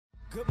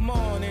Good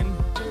morning.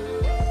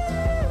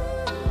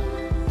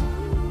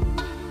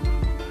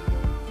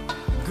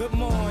 Good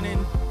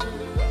morning.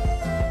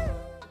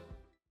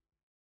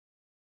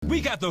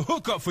 We got the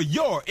hookup for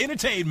your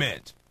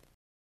entertainment.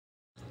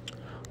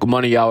 Good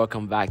morning, y'all.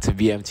 Welcome back to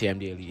BMTM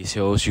Daily. It's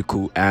your host,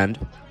 Yuku, and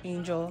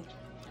Angel.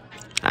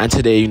 And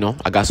today,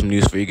 I got some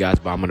news for you guys,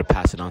 but I'm going to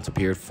pass it on to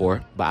period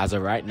 4. But as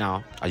of right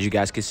now, as you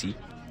guys can see,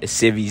 it's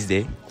Civies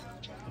Day.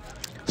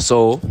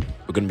 So,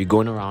 we're going to be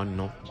going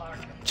around,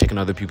 checking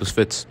other people's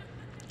fits.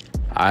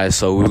 Alright,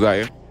 so we got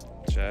here.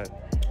 Chad.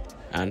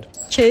 And?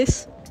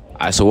 Chase.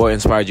 Alright, so what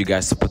inspired you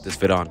guys to put this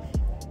fit on?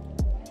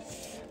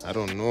 I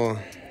don't know.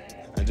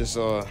 I just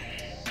know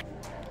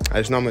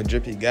I'm a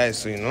drippy guy,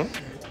 so I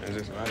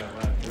just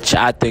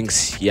Chad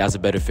thinks he has a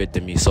better fit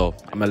than me, so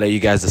I'm going to let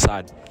you guys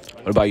decide.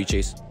 What about you,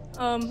 Chase?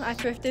 I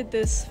thrifted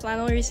this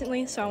flannel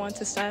recently, so I want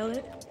to style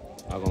it.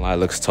 Not gonna lie, it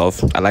looks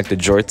tough. I like the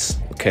jorts,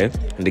 okay?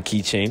 And the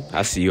keychain.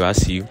 I see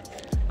you.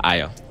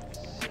 Aya.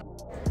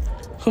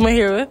 Who am I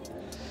here with?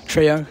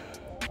 Trey Young.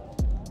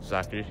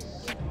 Zachary.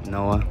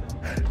 Noah.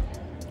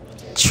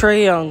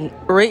 Trey Young.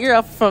 Rate your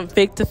outfit from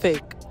fake to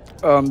fake.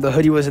 The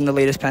hoodie was in the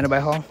latest Panda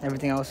by Hall.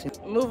 Everything else.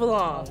 Move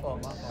along.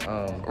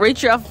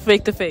 Rate your outfit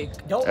fake to fake.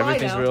 Don't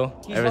Everything's lie now.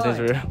 real. He's Everything's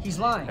lying. real. He's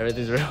lying.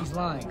 Everything's real. He's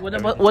lying.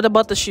 What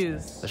about the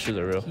shoes? The shoes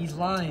are real. He's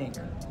lying.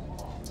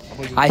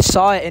 I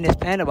saw it in his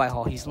Panda by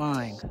Hall. He's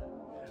lying.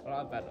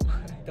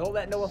 Don't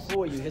let Noah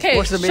fool you. His Okay,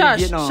 forces are made in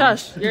Vietnam.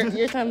 shush.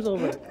 Your time's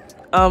over.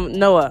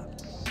 Noah.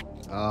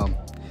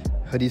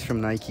 Hoodies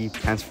from Nike,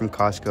 pants from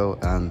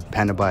Costco,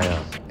 Panda by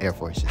Air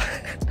Force.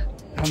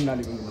 I'm not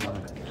even gonna lie.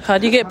 How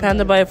do you get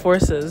Panda by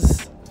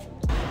Forces?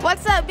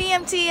 What's up,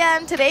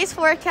 BMTM? Today's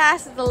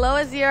forecast is the low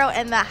is 0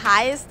 and the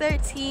high is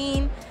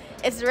 13.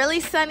 It's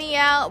really sunny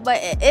out,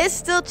 but it is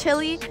still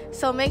chilly,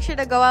 so make sure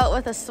to go out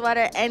with a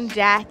sweater and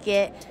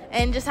jacket,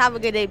 and just have a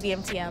good day,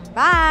 BMTM.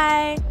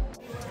 Bye!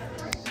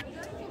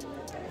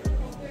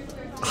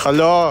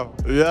 Hello,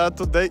 we are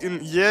today in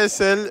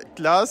Xcel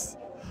class,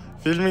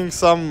 filming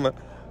some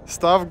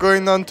stuff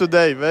going on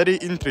today, very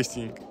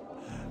interesting.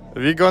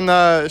 We're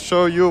gonna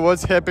show you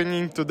what's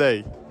happening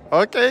today,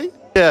 okay?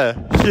 Yeah,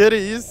 here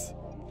is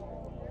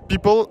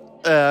people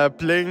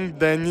playing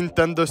the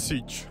Nintendo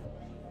Switch.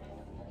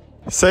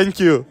 Thank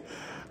you.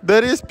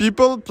 There is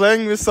people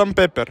playing with some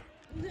paper.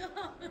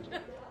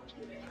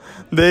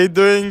 They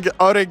doing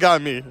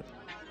origami.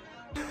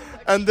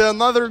 And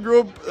another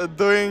group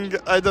doing,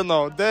 I don't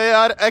know, they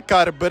are a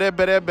car, bere,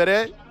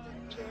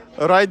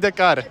 ride the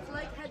car. It's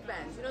like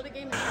headbands, the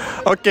game?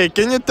 Okay,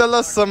 can you tell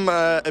us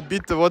a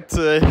bit what's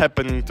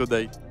happening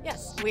today?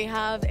 Yes, we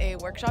have a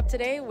workshop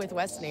today with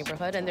West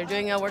Neighborhood, and they're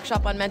doing a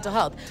workshop on mental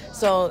health.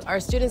 So our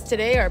students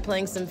today are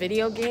playing some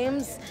video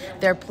games.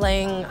 They're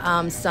playing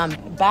some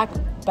back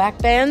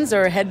bands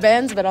or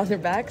headbands, but on their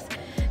backs.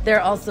 They're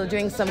also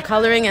doing some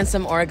coloring and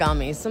some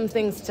origami, some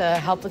things to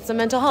help with some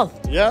mental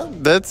health. Yeah,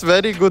 that's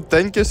very good.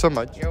 Thank you so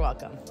much. You're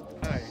welcome.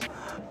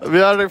 We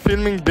are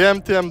filming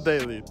BMTM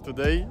Daily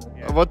today.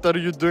 Yeah. What are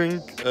you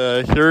doing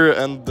here,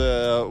 and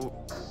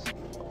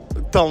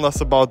tell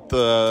us about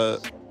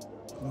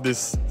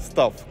this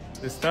stuff?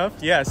 This stuff?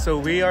 Yeah, so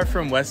we are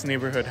from West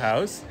Neighborhood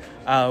House.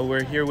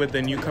 We're here with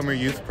the Newcomer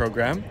Youth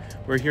Program.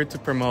 We're here to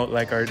promote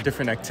our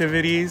different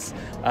activities,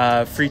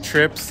 free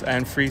trips,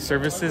 and free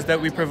services that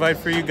we provide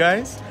for you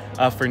guys,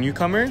 for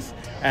newcomers.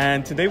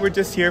 And today we're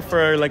just here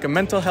for a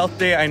mental health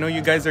day. I know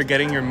you guys are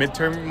getting your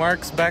midterm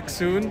marks back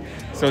soon,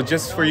 so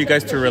just for you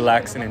guys to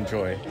relax and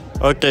enjoy.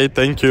 Okay,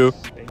 thank you.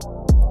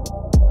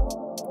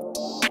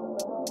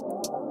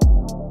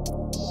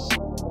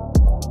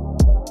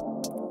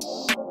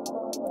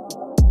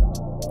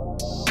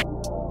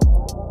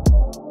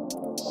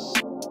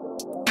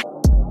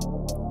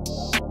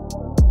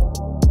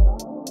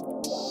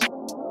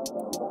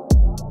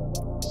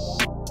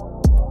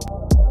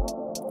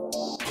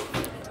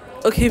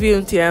 Okay,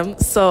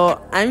 BMTM. So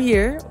I'm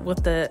here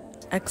with the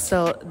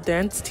Xcel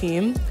dance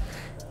team.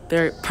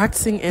 They're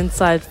practicing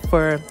inside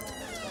for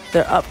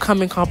their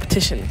upcoming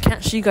competition.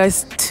 Can't show you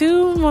guys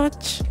too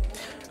much.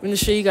 I'm going to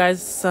show you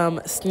guys some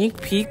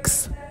sneak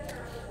peeks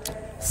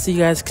so you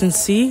guys can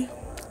see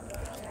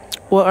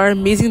what our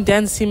amazing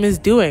dance team is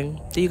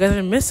doing that you guys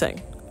are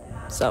missing.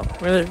 So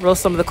we're going to roll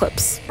some of the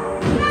clips.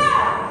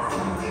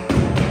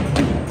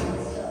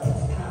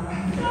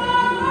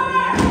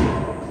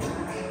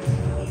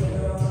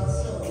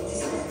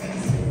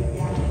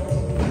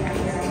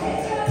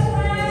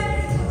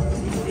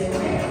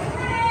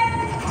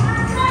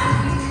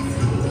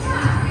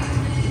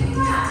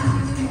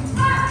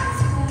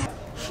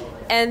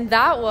 And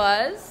that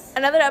was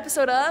another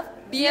episode of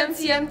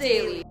BMTM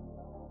Daily.